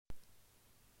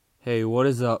Hey, what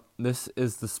is up? This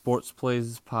is the Sports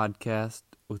Plays podcast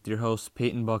with your host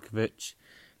Peyton Bukovich,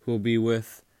 who will be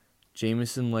with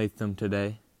Jamison Latham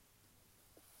today.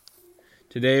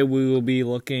 Today we will be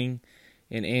looking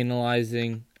and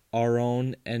analyzing our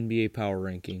own NBA power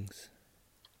rankings.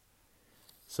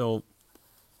 So,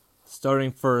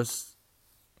 starting first,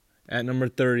 at number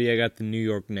 30, I got the New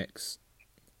York Knicks.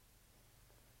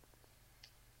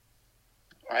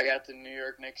 I got the New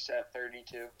York Knicks at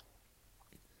 32.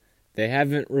 They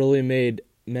haven't really made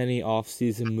many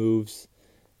off-season moves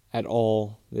at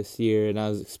all this year, and I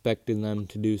was expecting them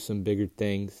to do some bigger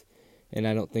things, and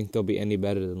I don't think they'll be any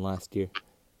better than last year.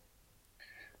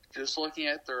 Just looking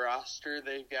at the roster,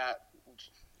 they've got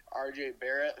R.J.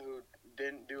 Barrett, who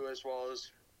didn't do as well as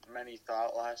many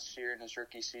thought last year in his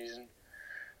rookie season.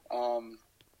 Ignas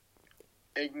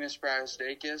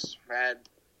Brazdeikis had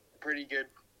a pretty good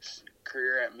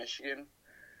career at Michigan,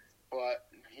 but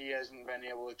he hasn't been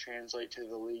able to translate to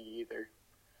the league either.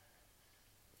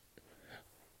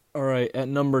 All right, at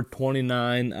number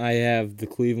 29, I have the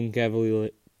Cleveland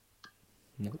Cavaliers.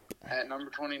 Nope. At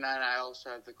number 29, I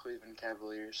also have the Cleveland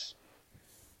Cavaliers.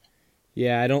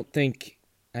 Yeah,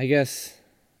 I guess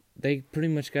they pretty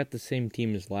much got the same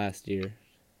team as last year.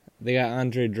 They got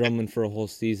Andre Drummond for a whole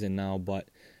season now, but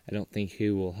I don't think he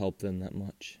will help them that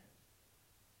much.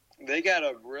 They got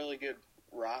a really good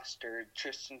roster.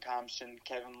 Tristan Thompson,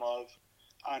 Kevin Love,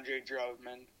 Andre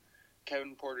Drummond,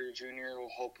 Kevin Porter Jr. will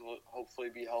hopefully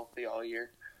be healthy all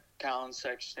year, Colin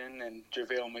Sexton, and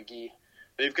JaVale McGee.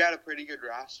 They've got a pretty good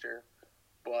roster,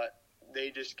 but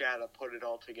they just got to put it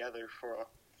all together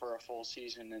for a full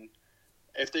season. And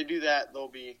if they do that, they'll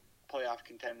be playoff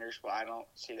contenders, but I don't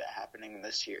see that happening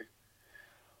this year.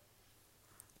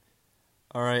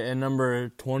 All right, at number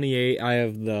 28, I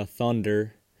have the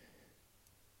Thunder.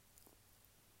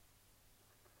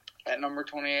 At number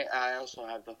 28, I also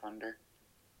have the Thunder.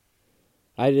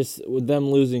 With them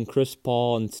losing Chris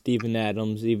Paul and Steven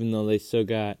Adams, even though they still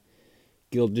got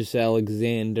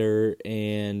Gilgeous-Alexander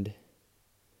and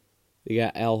they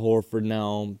got Al Horford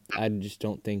now, I just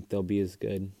don't think they'll be as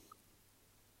good.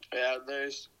 Yeah,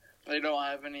 they don't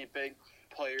have any big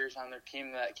players on their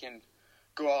team that can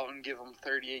go out and give them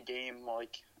 30 a game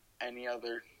like any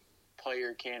other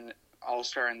player can,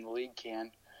 all-star in the league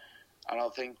can. I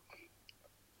don't think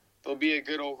they'll be a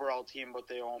good overall team, but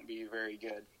they won't be very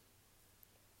good.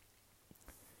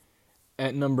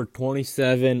 At number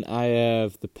 27, I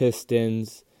have the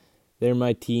Pistons. They're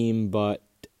my team, but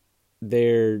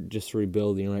they're just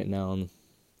rebuilding right now.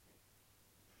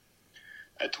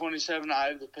 At 27, I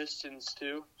have the Pistons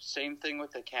too. Same thing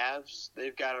with the Cavs.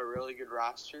 They've got a really good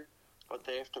roster, but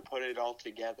they have to put it all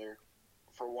together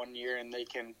for 1 year, and they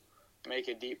can make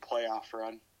a deep playoff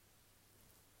run.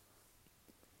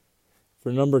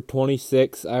 For number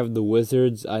 26, I have the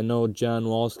Wizards. I know John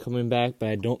Wall's coming back, but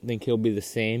I don't think he'll be the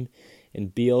same.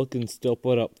 And Beal can still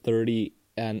put up 30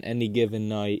 on any given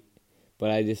night, but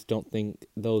I just don't think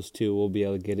those two will be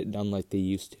able to get it done like they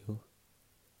used to.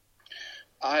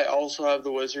 I also have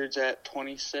the Wizards at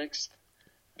 26th.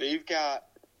 They've got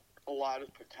a lot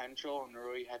of potential in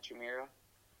Rui Hachimura.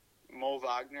 Mo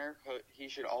Wagner, he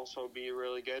should also be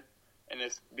really good. And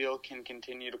if Beal can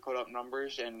continue to put up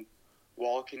numbers and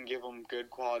Wall can give them good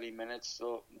quality minutes,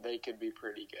 they could be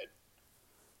pretty good.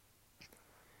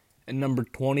 At number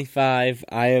 25,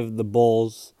 I have the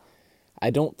Bulls.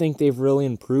 I don't think they've really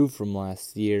improved from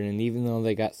last year, and even though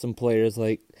they got some players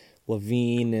like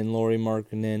Levine and Lauri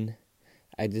Markkanen,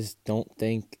 I just don't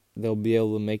think they'll be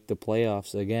able to make the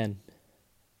playoffs again.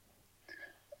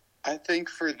 I think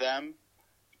for them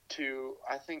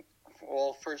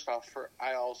first off,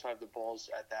 I also have the Bulls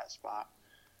at that spot.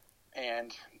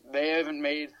 And they haven't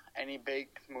made any big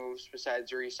moves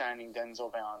besides re-signing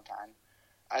Denzel Valentine.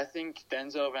 I think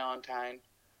Denzel Valentine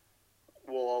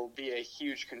will be a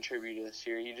huge contributor this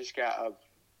year. He just got a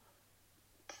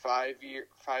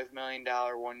 $5 million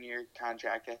 1 year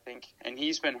contract, I think. And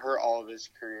he's been hurt all of his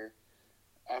career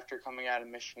after coming out of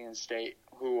Michigan State,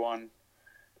 who won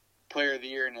Player of the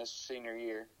Year in his senior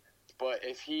year. But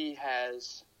if he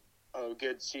has a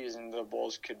good season,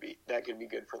 that could be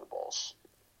good for the Bulls.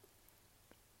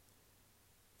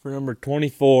 For number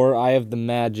 24, I have the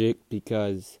Magic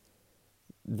because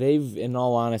they've, in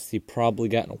all honesty, probably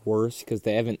gotten worse because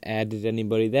they haven't added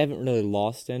anybody. They haven't really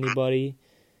lost anybody,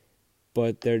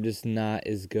 but they're just not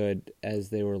as good as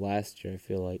they were last year, I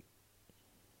feel like.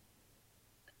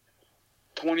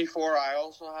 24, I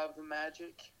also have the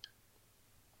Magic.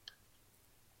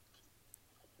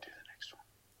 Do the next one.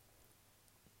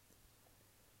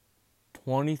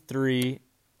 23,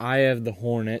 I have the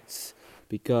Hornets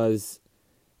because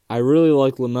I really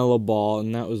like LaMelo Ball,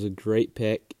 and that was a great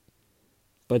pick.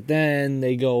 But then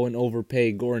they go and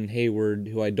overpay Gordon Hayward,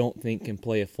 who I don't think can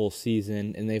play a full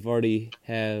season, and they've already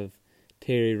have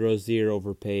Terry Rozier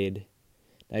overpaid.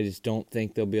 I just don't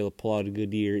think they'll be able to pull out a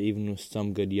good year, even with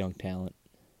some good young talent.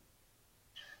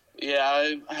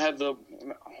 Yeah, I have the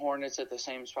Hornets at the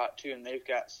same spot, too, and they've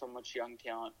got so much young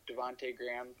talent. Devontae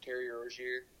Graham, Terry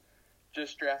Rozier,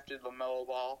 just drafted LaMelo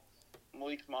Ball,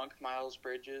 Malik Monk, Miles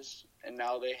Bridges, and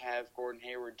now they have Gordon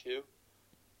Hayward, too.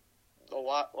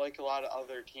 Like a lot of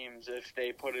other teams, if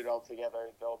they put it all together,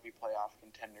 they'll be playoff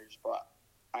contenders, but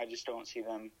I just don't see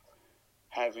them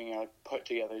having a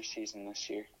put-together season this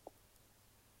year.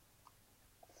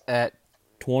 At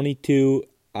 22,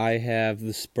 I have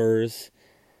the Spurs.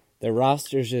 Their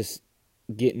roster's just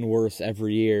getting worse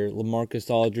every year. LaMarcus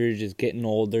Aldridge is getting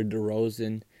older.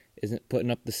 DeRozan isn't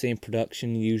putting up the same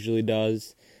production he usually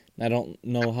does. And I don't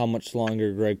know how much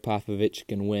longer Greg Popovich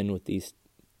can win with these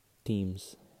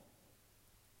teams.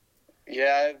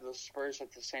 Yeah, I have the Spurs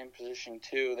at the same position,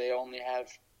 too. They only have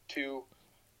 2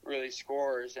 really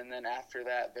scorers, and then after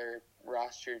that, their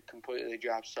roster completely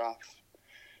drops off.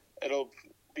 It'll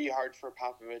be hard for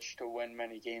Popovich to win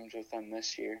many games with them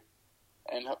this year.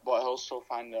 But he'll still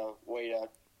find a way to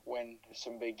win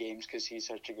some big games because he's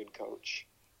such a good coach.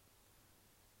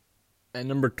 At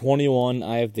number 21,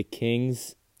 I have the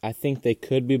Kings. I think they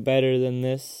could be better than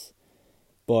this,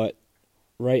 but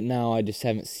right now I just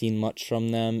haven't seen much from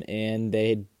them, and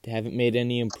they haven't made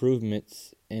any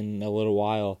improvements in a little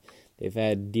while. They've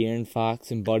had De'Aaron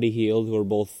Fox and Buddy Hield, who are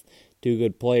both 2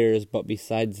 good players, but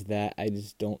besides that, I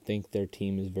just don't think their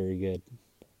team is very good.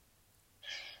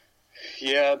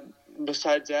 Yeah,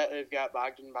 besides that, they've got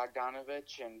Bogdan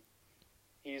Bogdanovic, and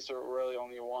he's really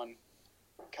only one.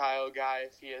 Kyle Guy,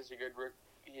 if he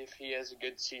has a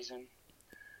good season.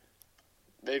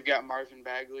 They've got Marvin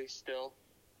Bagley still,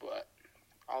 but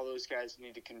all those guys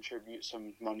need to contribute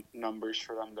some numbers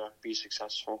for them to be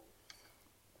successful.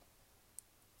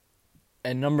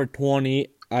 At number 20,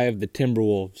 I have the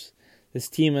Timberwolves. This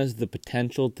team has the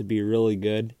potential to be really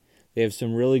good. They have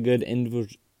some really good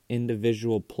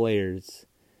individual players.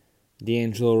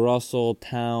 D'Angelo Russell,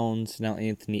 Towns, now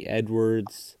Anthony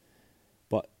Edwards.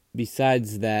 But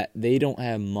besides that, they don't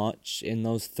have much, and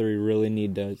those 3 really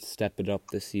need to step it up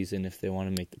this season if they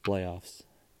want to make the playoffs.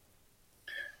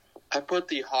 I put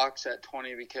the Hawks at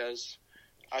 20 because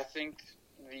I think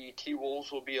the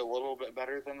T-Wolves will be a little bit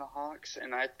better than the Hawks,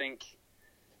 and I think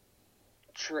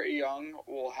Trae Young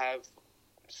will have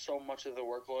so much of the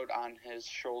workload on his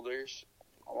shoulders,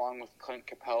 along with Clint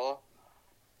Capella.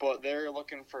 But they're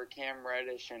looking for Cam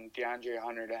Reddish and DeAndre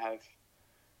Hunter to have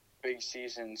big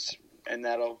seasons, and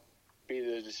that'll be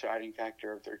the deciding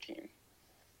factor of their team.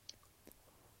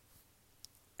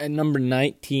 At number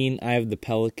 19, I have the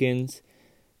Pelicans.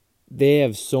 They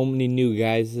have so many new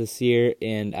guys this year,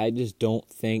 and I just don't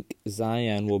think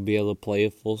Zion will be able to play a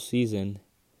full season.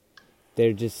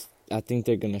 I think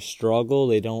they're going to struggle.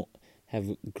 They don't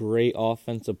have great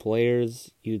offensive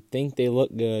players. You'd think they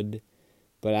look good,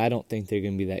 but I don't think they're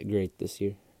going to be that great this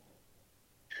year.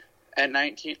 At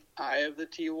 19, I have the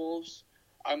T-Wolves.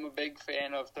 I'm a big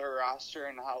fan of their roster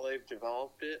and how they've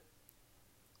developed it.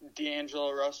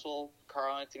 D'Angelo Russell,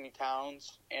 Karl Anthony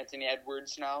Towns, Anthony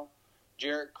Edwards now,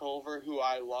 Jarrett Culver, who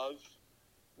I love.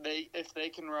 If they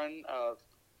can run a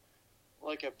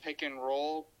pick and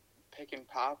roll, pick and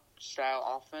pop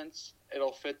style offense,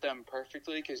 it'll fit them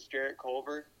perfectly because Jarrett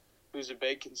Culver, who's a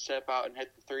big, can step out and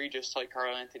hit the 3 just like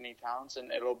Karl Anthony Towns,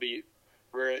 and it'll be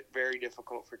very, very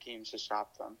difficult for teams to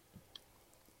stop them.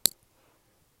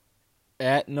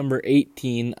 At number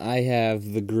 18, I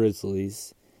have the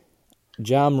Grizzlies.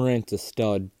 Ja Morant's a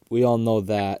stud. We all know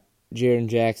that. Jaren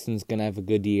Jackson's going to have a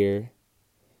good year.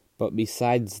 But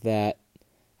besides that,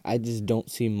 I just don't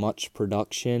see much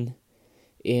production.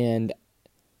 And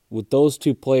with those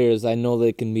 2 players, I know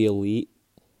they can be elite.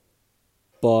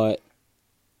 But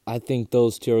I think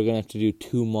those 2 are going to have to do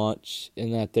too much,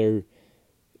 and that they're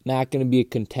not going to be a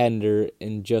contender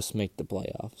and just make the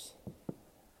playoffs.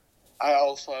 I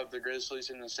also have the Grizzlies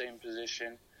in the same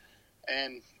position.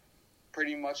 And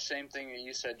pretty much same thing that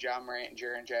you said, Ja Morant and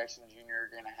Jaren Jackson Jr. are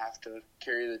going to have to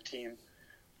carry the team.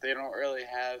 They don't really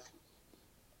have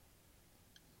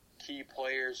key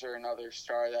players or another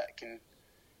star that can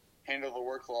handle the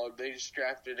workload. They just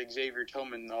drafted Xavier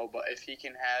Tillman, though, but if he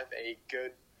can have a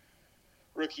good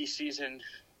rookie season,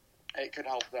 it could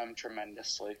help them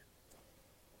tremendously.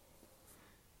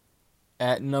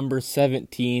 At number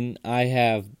 17, I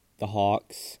have the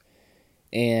Hawks,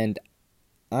 and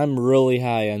I'm really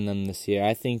high on them this year.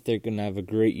 I think they're going to have a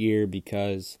great year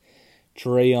because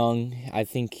Trae Young, I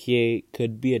think he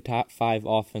could be a top 5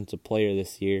 offensive player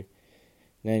this year.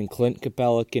 Then Clint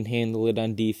Capella can handle it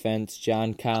on defense.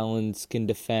 John Collins can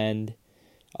defend.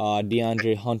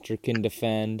 DeAndre Hunter can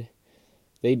defend.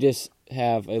 They just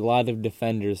have a lot of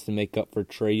defenders to make up for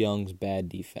Trae Young's bad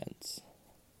defense.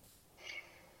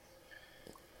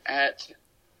 At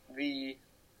the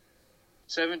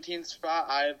 17th spot,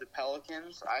 I have the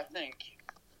Pelicans. I think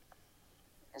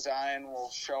Zion will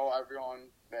show everyone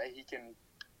that he can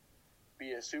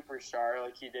be a superstar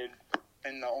like he did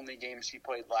in the only games he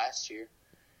played last year.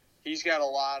 He's got a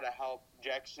lot of help.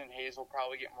 Jackson Hayes will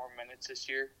probably get more minutes this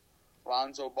year.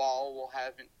 Lonzo Ball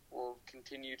will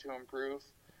continue to improve.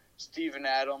 Steven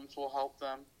Adams will help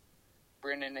them.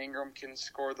 Brandon Ingram can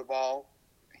score the ball.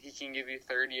 He can give you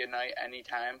 30 a night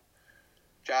anytime.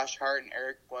 Josh Hart and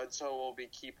Eric Bledsoe will be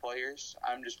key players.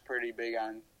 I'm just pretty big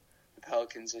on the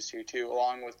Pelicans this year too,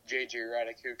 along with J.J.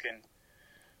 Redick, who can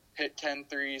hit 10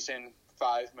 threes in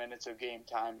 5 minutes of game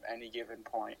time any given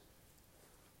point.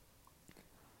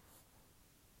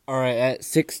 All right, at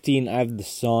 16, I have the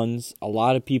Suns. A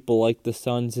lot of people like the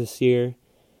Suns this year,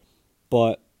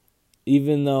 but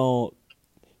even though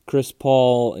Chris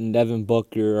Paul and Devin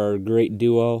Booker are a great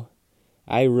duo,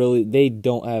 they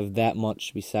don't have that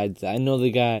much besides that. I know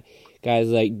they got guys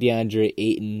like DeAndre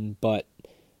Ayton, but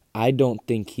I don't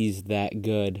think he's that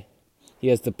good. He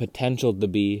has the potential to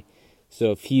be,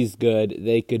 so if he's good,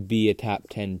 they could be a top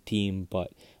 10 team,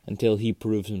 but until he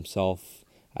proves himself,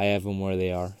 I have them where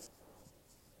they are.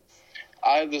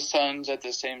 I have the Suns at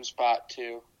the same spot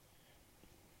too,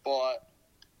 but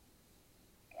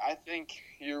I think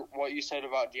what you said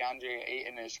about DeAndre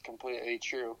Ayton is completely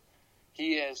true.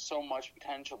 He has so much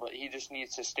potential, but he just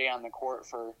needs to stay on the court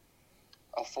for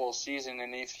a full season,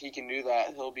 and if he can do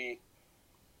that, he'll be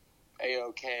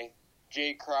A-okay.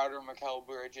 Jay Crowder, Mikal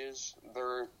Bridges,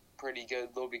 they're pretty good.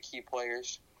 They'll be key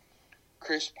players.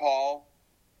 Chris Paul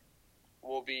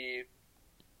will be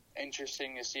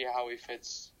interesting to see how he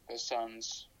fits the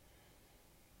Suns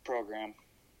program.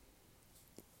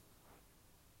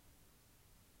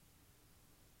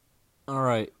 All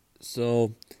right,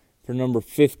 so for number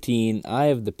 15, I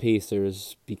have the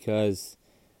Pacers because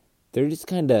they're just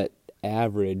kind of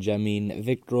average. I mean,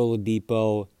 Victor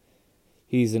Oladipo,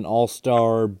 he's an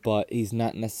all-star, but he's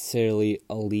not necessarily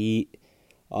elite.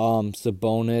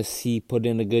 Sabonis, he put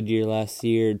in a good year last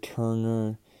year.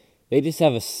 Turner, they just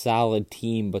have a solid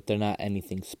team, but they're not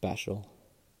anything special.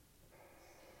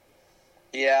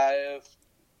 Yeah, I have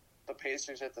the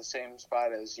Pacers at the same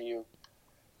spot as you.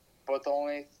 But the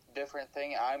only different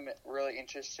thing I'm really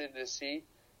interested to see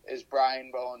is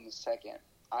Brian Bowen II.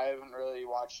 I haven't really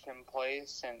watched him play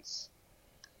since,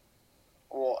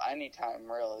 anytime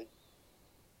really.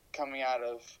 Coming out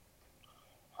of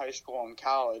high school and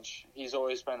college, he's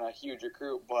always been a huge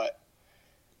recruit, but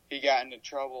he got into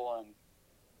trouble, and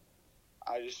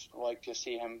I just like to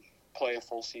see him play a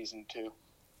full season too.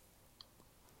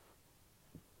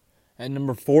 At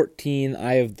number 14,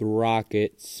 I have the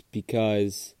Rockets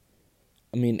because,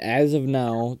 as of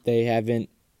now, they haven't,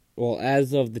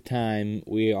 as of the time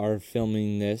we are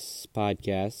filming this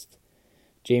podcast,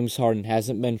 James Harden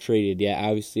hasn't been traded yet.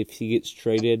 Obviously, if he gets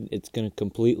traded, it's going to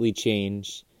completely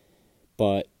change.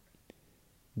 But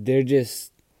they're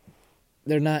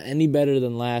not any better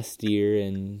than last year,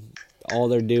 and all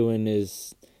they're doing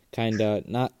is kind of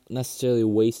not necessarily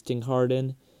wasting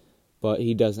Harden, but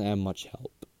he doesn't have much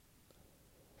help.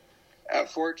 At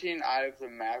 14, I have the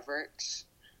Mavericks.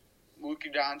 Luka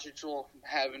Doncic will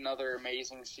have another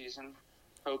amazing season.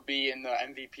 He'll be in the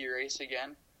MVP race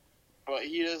again, but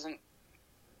he doesn't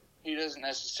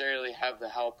necessarily have the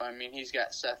help. He's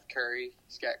got Seth Curry,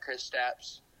 he's got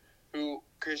Kristaps, who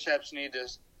Kristaps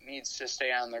needs to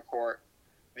stay on the court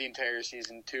the entire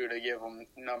season too to give him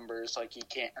numbers like he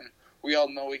can. We all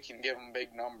know he can give him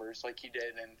big numbers like he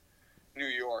did in New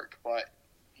York, but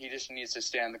he just needs to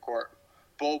stay on the court.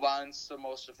 Boban's the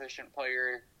most efficient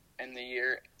player in the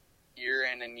year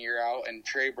in and year out, and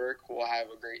Trey Burke will have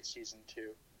a great season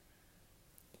too.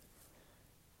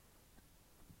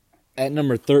 At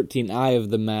number 13, I have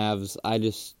the Mavs.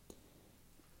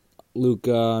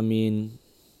 Luka,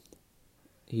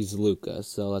 he's Luka,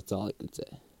 so that's all I can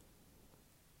say.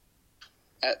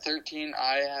 At 13,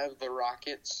 I have the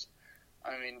Rockets.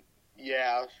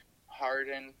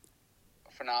 Harden,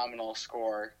 phenomenal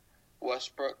scorer.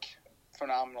 Westbrook,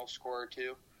 phenomenal scorer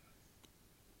too.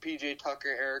 PJ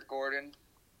Tucker, Eric Gordon,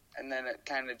 and then it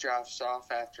kind of drops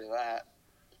off after that.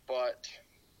 But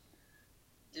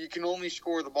you can only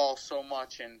score the ball so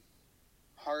much, and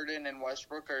Harden and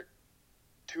Westbrook are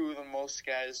two of the most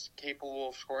guys capable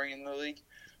of scoring in the league,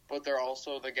 but they're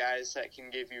also the guys that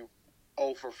can give you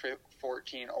 0 for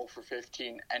 14, 0 for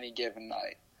 15 any given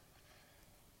night.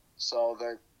 So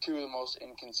they're two of the most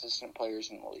inconsistent players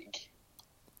in the league.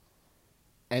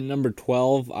 At number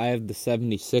 12, I have the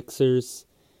 76ers.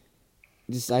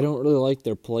 I don't really like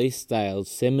their play styles.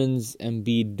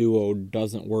 Simmons-Embiid duo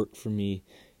doesn't work for me.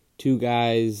 Two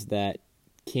guys that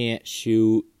can't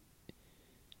shoot.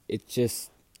 It's just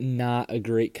not a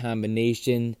great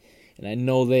combination. And I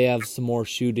know they have some more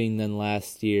shooting than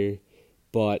last year,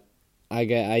 but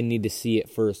I need to see it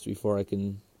first before I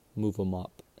can move them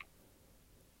up.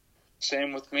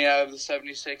 Same with me. I have the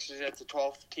 76ers at the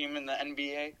 12th team in the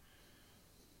NBA.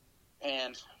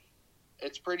 And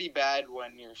it's pretty bad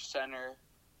when your center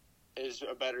is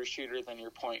a better shooter than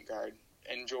your point guard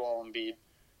in Joel Embiid.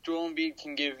 Joel Embiid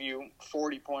can give you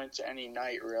 40 points any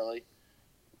night, really.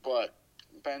 But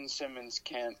Ben Simmons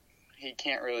can't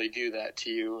really do that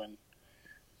to you. And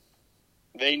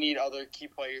they need other key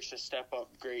players to step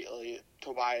up greatly.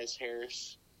 Tobias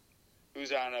Harris,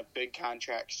 who's on a big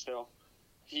contract still.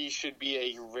 He should be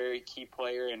a very key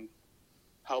player and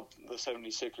help the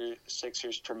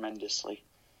 76ers tremendously.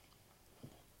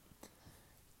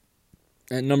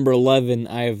 At number 11,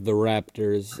 I have the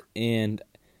Raptors, and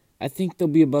I think they'll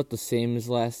be about the same as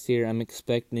last year. I'm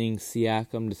expecting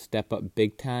Siakam to step up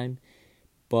big time,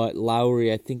 but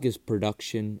Lowry, I think his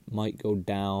production might go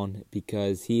down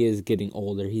because he is getting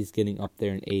older. He's getting up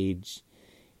there in age.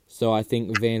 So I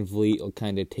think Van Vliet will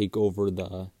kind of take over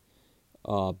the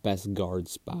best guard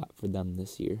spot for them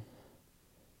this year.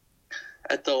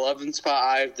 At the 11th spot,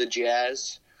 I have the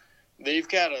Jazz. They've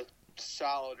got a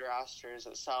solid roster as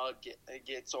a solid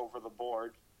gets over the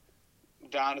board.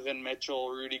 Donovan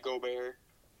Mitchell, Rudy Gobert,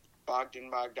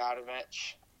 Bogdan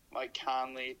Bogdanovic, Mike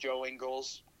Conley, Joe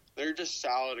Ingles. They're just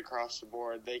solid across the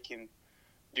board. They can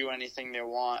do anything they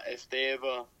want. If they have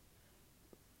a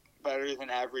better than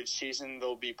average season,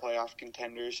 they'll be playoff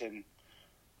contenders and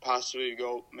possibly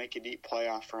go make a deep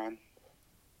playoff run.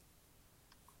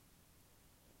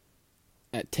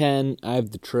 At 10, I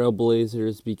have the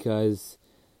Trailblazers because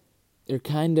they're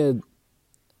kind of,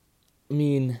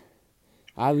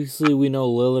 obviously we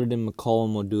know Lillard and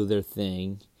McCollum will do their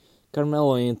thing.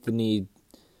 Carmelo Anthony,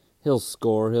 he'll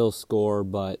score,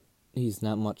 but he's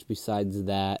not much besides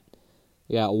that.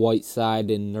 You got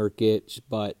Whiteside and Nurkic,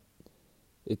 but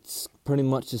it's pretty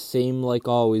much the same like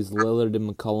always. Lillard and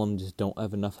McCollum just don't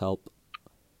have enough help.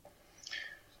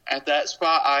 At that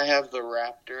spot, I have the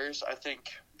Raptors. I think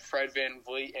Fred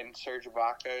VanVleet and Serge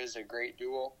Ibaka is a great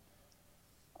duo.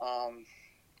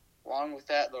 Along with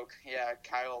that, though,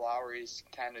 Kyle Lowry's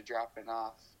kind of dropping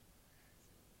off.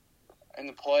 In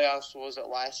the playoffs, was it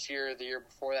last year or the year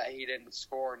before that, he didn't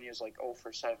score, and he was like 0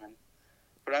 for 7.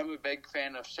 But I'm a big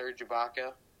fan of Serge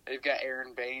Ibaka. They've got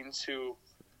Aaron Baines, who,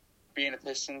 being a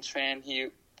Pistons fan, he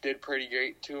did pretty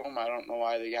great to him. I don't know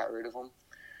why they got rid of him.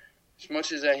 As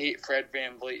much as I hate Fred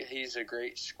VanVleet, he's a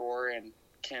great scorer and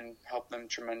can help them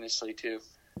tremendously too.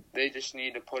 They just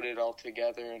need to put it all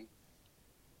together, and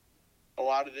a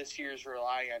lot of this year is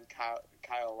relying on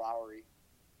Kyle Lowry.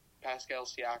 Pascal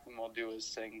Siakam will do his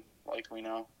thing, like we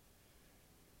know.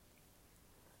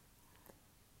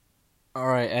 All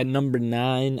right, at number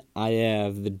 9, I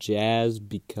have the Jazz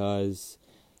because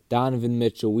Donovan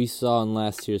Mitchell, we saw in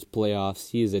last year's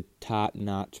playoffs, he is a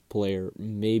top-notch player,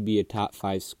 maybe a top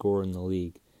 5 scorer in the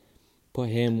league. Put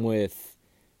him with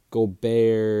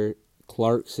Gobert,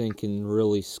 Clarkson can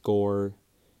really score.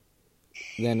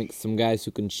 Then some guys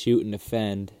who can shoot and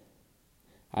defend.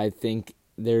 I think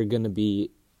they're going to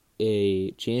be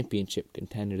a championship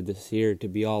contender this year, to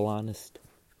be all honest.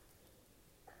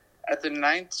 At the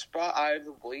 9th spot, I have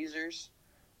the Blazers.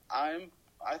 I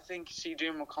think C.J.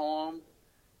 McCollum,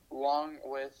 along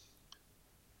with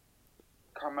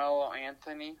Carmelo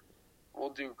Anthony,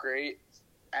 will do great.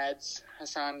 Adds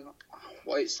Hassan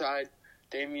Whiteside.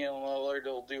 Damian Lillard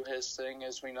will do his thing,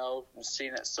 as we know. We've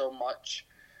seen it so much.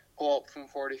 Pull up from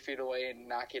 40 feet away and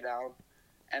knock it down.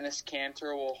 Enes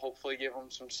Kanter will hopefully give him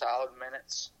some solid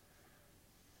minutes.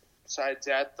 Besides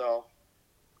that, though,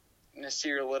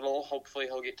 Nasir Little, hopefully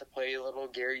he'll get to play a little.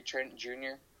 Gary Trent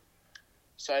Jr.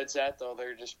 Besides that, though,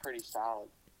 they're just pretty solid.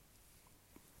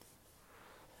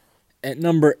 At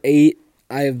number 8,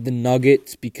 I have the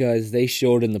Nuggets because they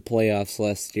showed in the playoffs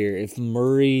last year. If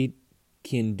Murray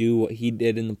can do what he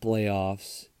did in the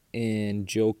playoffs and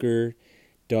Joker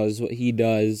does what he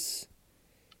does,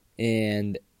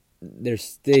 and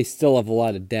they still have a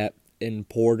lot of depth, and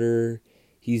Porter,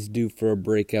 he's due for a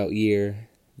breakout year.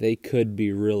 They could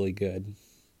be really good.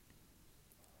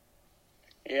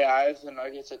 Yeah, I have the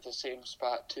Nuggets at the same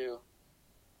spot, too.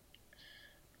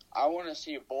 I want to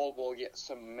see Bol get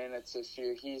some minutes this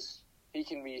year. He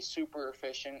can be super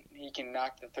efficient. He can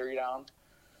knock the three down.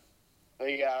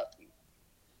 They got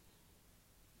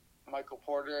Michael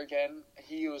Porter again.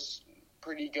 He was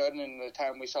pretty good in the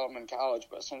time we saw him in college,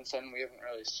 but since then we haven't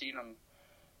really seen him.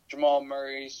 Jamal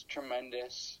Murray's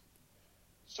tremendous.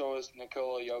 So is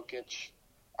Nikola Jokic.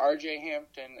 RJ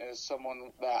Hampton is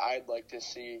someone that I'd like to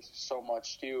see so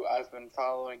much too. I've been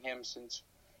following him since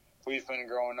we've been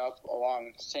growing up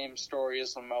along the same story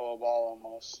as LaMelo Ball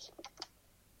almost.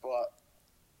 But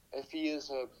if he is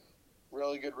a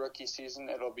really good rookie season,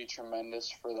 it'll be tremendous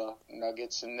for the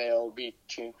Nuggets, and they'll be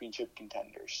championship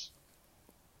contenders.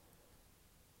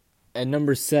 At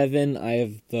number 7, I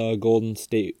have the Golden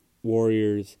State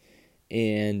Warriors,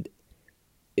 and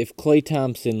if Klay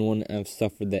Thompson wouldn't have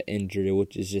suffered that injury,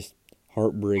 which is just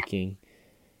heartbreaking,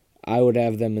 I would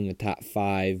have them in the top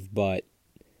 5, but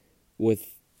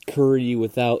with Curry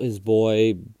without his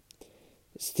boy,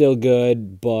 still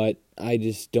good, but I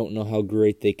just don't know how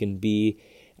great they can be.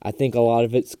 I think a lot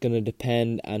of it's going to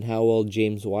depend on how well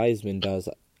James Wiseman does,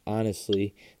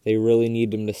 honestly. They really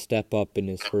need him to step up in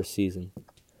his first season.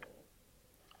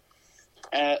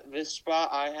 At this spot,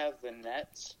 I have the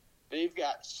Nets. They've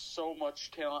got so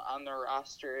much talent on their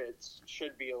roster, it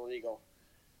should be illegal.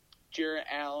 Jarrett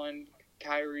Allen,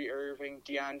 Kyrie Irving,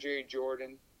 DeAndre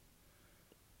Jordan,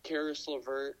 Karis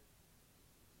LeVert,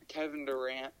 Kevin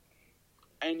Durant.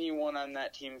 Anyone on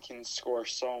that team can score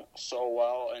so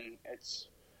well, and it's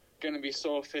going to be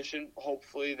so efficient.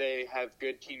 Hopefully they have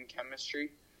good team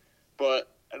chemistry,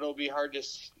 but it'll be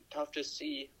tough to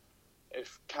see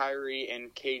if Kyrie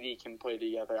and KD can play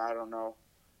together. I don't know.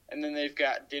 And then they've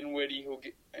got Dinwiddie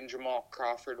and Jamal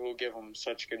Crawford who will give them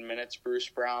such good minutes. Bruce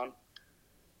Brown,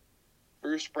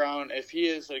 if he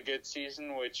has a good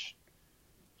season, which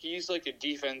he's like a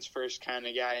defense-first kind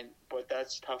of guy, but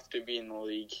that's tough to be in the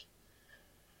league.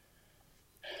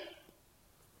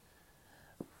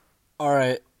 All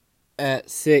right, at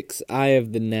 6, I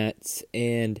have the Nets,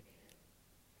 and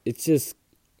it's just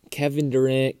Kevin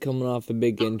Durant coming off a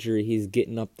big injury. He's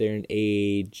getting up there in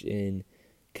age, and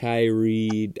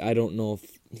Kyrie, I don't know,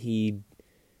 he's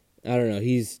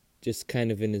just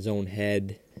kind of in his own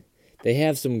head. They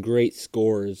have some great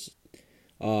scorers.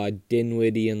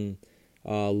 Dinwiddie and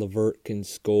LeVert can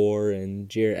score, and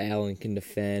Jarrett Allen can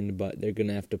defend, but they're going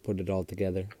to have to put it all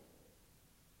together.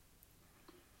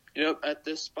 Yep, at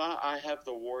this spot, I have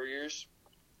the Warriors.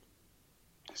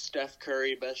 Steph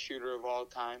Curry, best shooter of all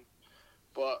time.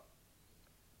 But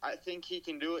I think he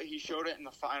can do it. He showed it in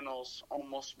the finals,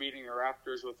 almost beating the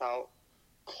Raptors without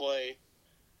Klay.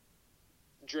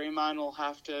 Draymond will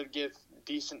have to give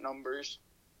decent numbers,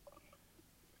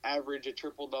 average a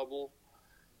triple-double.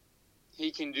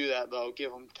 He can do that, though.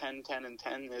 Give him 10, 10, and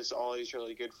 10 is all he's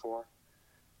really good for.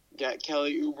 Got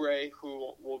Kelly Oubre,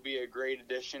 who will be a great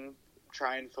addition.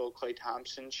 Try and fill Klay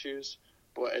Thompson's shoes,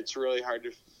 but it's really hard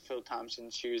to fill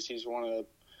Thompson's shoes. He's one of the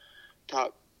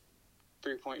top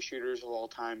three-point shooters of all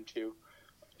time, too.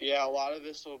 Yeah, a lot of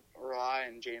this will rely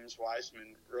on James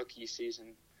Wiseman, rookie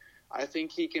season. I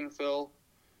think he can fill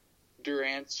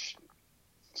Durant's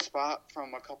spot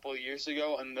from a couple of years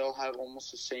ago, and they'll have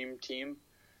almost the same team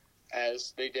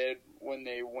as they did when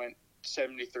they went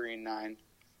 73-9.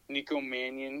 Nico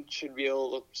Mannion should be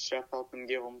able to step up and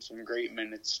give them some great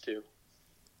minutes, too.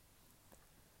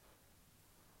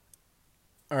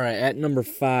 All right, at number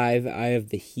 5, I have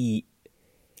the Heat.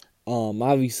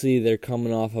 Obviously, they're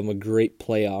coming off of a great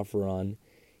playoff run,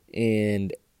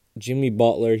 and Jimmy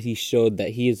Butler, he showed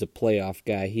that he is a playoff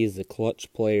guy. He is a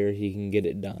clutch player. He can get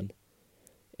it done.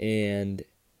 And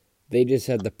they just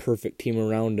had the perfect team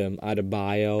around him.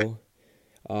 Adebayo,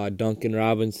 Duncan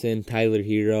Robinson, Tyler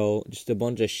Hero, just a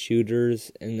bunch of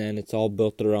shooters, and then it's all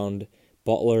built around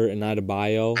Butler and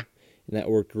Adebayo. And that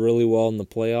worked really well in the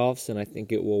playoffs, and I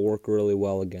think it will work really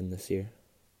well again this year.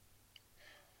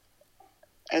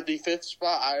 At the 5th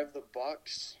spot, I have the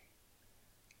Bucks.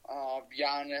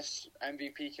 Giannis,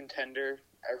 MVP contender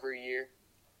every year.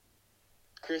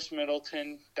 Chris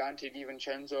Middleton, Dante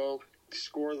DiVincenzo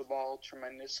score the ball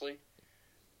tremendously.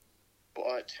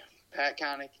 But Pat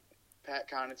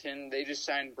Connaughton, they just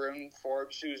signed Bryn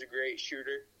Forbes, who's a great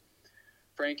shooter.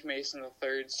 Frank Mason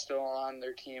III still on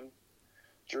their team.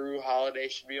 Jrue Holiday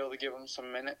should be able to give them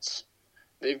some minutes.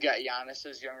 They've got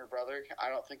Giannis's younger brother. I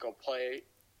don't think he'll play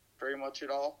very much at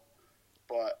all.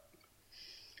 But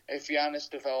if Giannis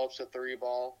develops a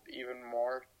 3-ball even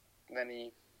more than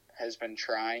he has been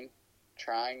trying,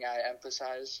 I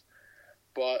emphasize.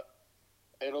 But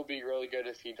it'll be really good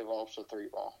if he develops a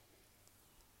 3-ball.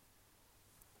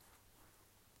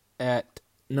 At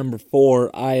number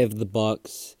 4, I have the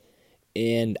Bucks,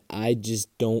 and I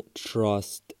just don't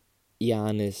trust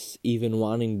Giannis even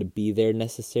wanting to be there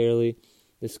necessarily.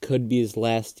 This could be his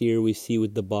last year we see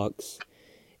with the Bucks,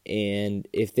 And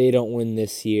if they don't win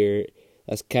this year,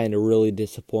 that's kind of really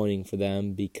disappointing for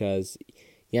them because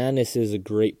Giannis is a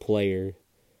great player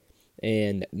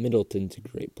and Middleton's a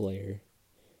great player.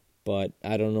 But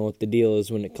I don't know what the deal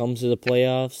is when it comes to the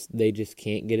playoffs. They just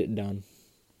can't get it done.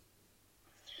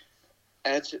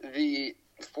 At the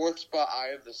fourth spot, I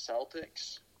have the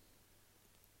Celtics.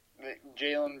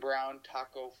 Jaylen Brown,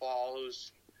 Taco Fall,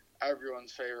 who's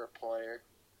everyone's favorite player.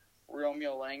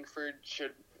 Romeo Langford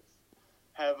should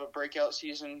have a breakout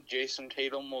season. Jason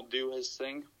Tatum will do his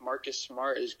thing. Marcus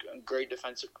Smart is a great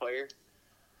defensive player.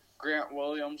 Grant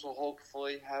Williams will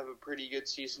hopefully have a pretty good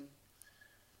season.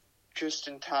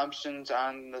 Tristan Thompson's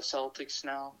on the Celtics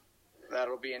now.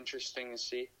 That'll be interesting to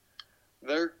see.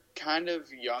 They're kind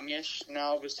of youngish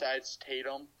now besides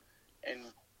Tatum and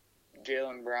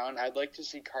Jaylen Brown. I'd like to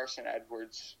see Carson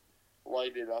Edwards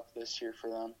light it up this year for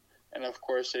them. And, of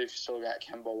course, they've still got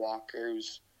Kemba Walker,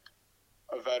 who's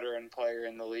a veteran player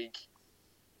in the league.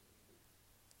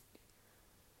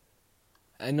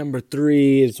 At number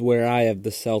 3 is where I have the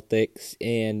Celtics,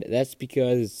 and that's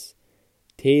because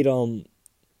Tatum,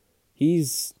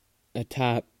 he's a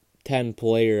top 10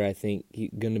 player, I think,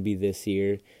 he's going to be this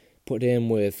year. Put him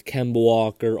with Kemba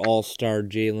Walker, All-Star,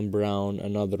 Jaylen Brown,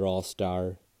 another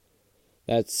All-Star.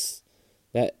 That's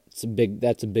a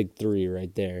big 3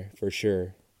 right there, for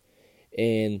sure.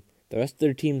 And the rest of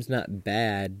their team's not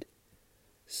bad,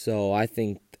 so I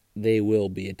think they will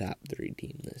be a top 3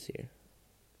 team this year.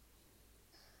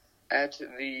 At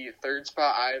the third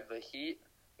spot, I have the Heat.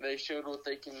 They showed what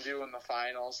they can do in the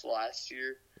finals last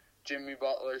year. Jimmy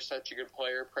Butler's such a good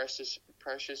player. Precious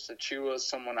Achiuwa is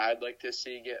someone I'd like to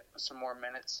see get some more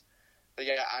minutes. They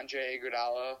got Andre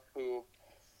Iguodala, who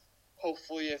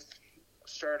hopefully, if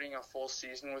starting a full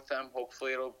season with them,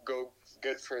 hopefully it'll go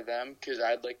good for them because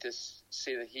I'd like to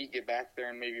see the Heat get back there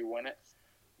and maybe win it.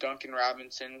 Duncan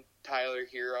Robinson, Tyler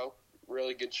Hero,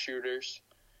 really good shooters.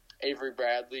 Avery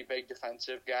Bradley, big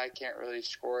defensive guy, can't really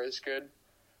score as good,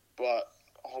 but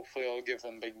hopefully it'll give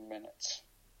them big minutes.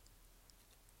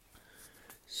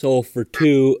 So for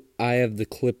 2, I have the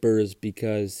Clippers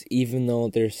because even though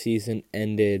their season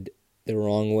ended the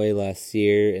wrong way last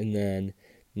year and then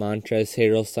Montrezl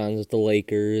Harrell signs with the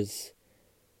Lakers,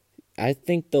 I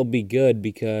think they'll be good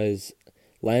because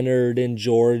Leonard and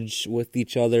George with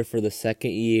each other for the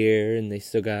second year, and they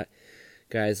still got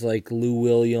guys like Lou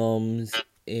Williams,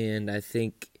 and I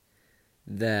think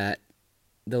that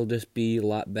they'll just be a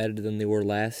lot better than they were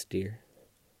last year.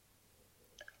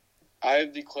 I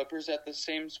have the Clippers at the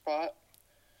same spot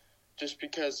just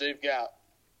because they've got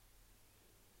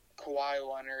Kawhi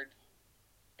Leonard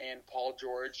and Paul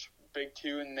George, big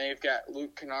 2, and they've got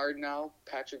Luke Kennard now,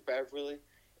 Patrick Beverley.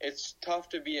 It's tough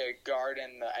to be a guard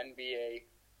in the NBA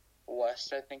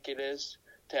West, I think it is,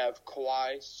 to have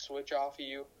Kawhi switch off of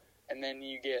you, and then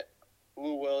you get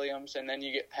Lou Williams, and then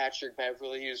you get Patrick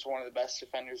Beverley, who's one of the best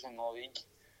defenders in the league.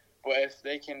 But if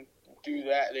they can do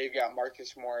that, they've got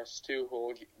Marcus Morris, too, who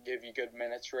will give you good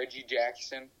minutes. Reggie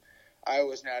Jackson, I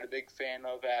was not a big fan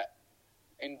of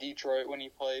in Detroit when he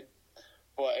played.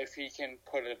 But if he can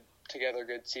put together a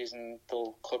good season,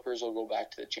 the Clippers will go back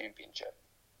to the championship.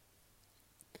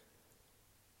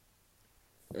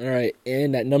 All right,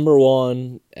 and at number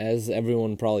 1, as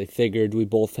everyone probably figured, we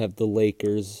both have the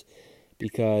Lakers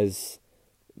because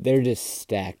they're just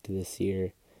stacked this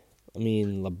year. I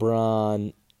mean,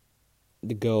 LeBron,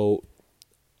 the GOAT,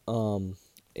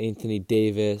 Anthony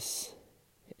Davis,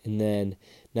 and then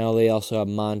now they also have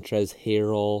Montrezl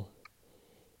Harrell,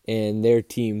 and their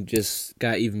team just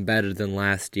got even better than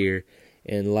last year,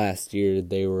 and last year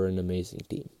they were an amazing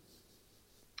team.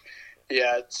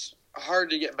 Yeah, it's hard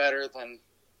to get better than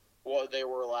what they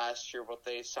were last year, but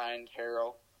they signed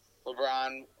Harrell.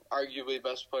 LeBron, arguably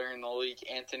best player in the league.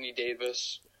 Anthony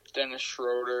Davis, Dennis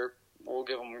Schroeder will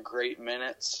give them great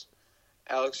minutes.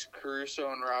 Alex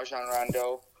Caruso and Rajon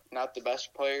Rondo, not the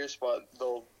best players, but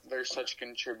they're such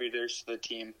contributors to the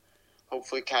team.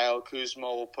 Hopefully Kyle Kuzma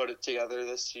will put it together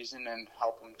this season and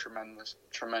help them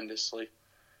tremendously.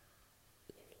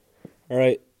 All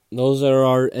right, those are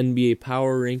our NBA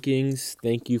Power Rankings.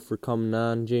 Thank you for coming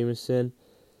on, Jameson.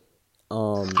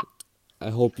 I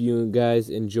hope you guys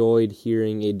enjoyed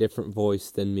hearing a different voice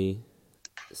than me.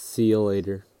 See you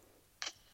later.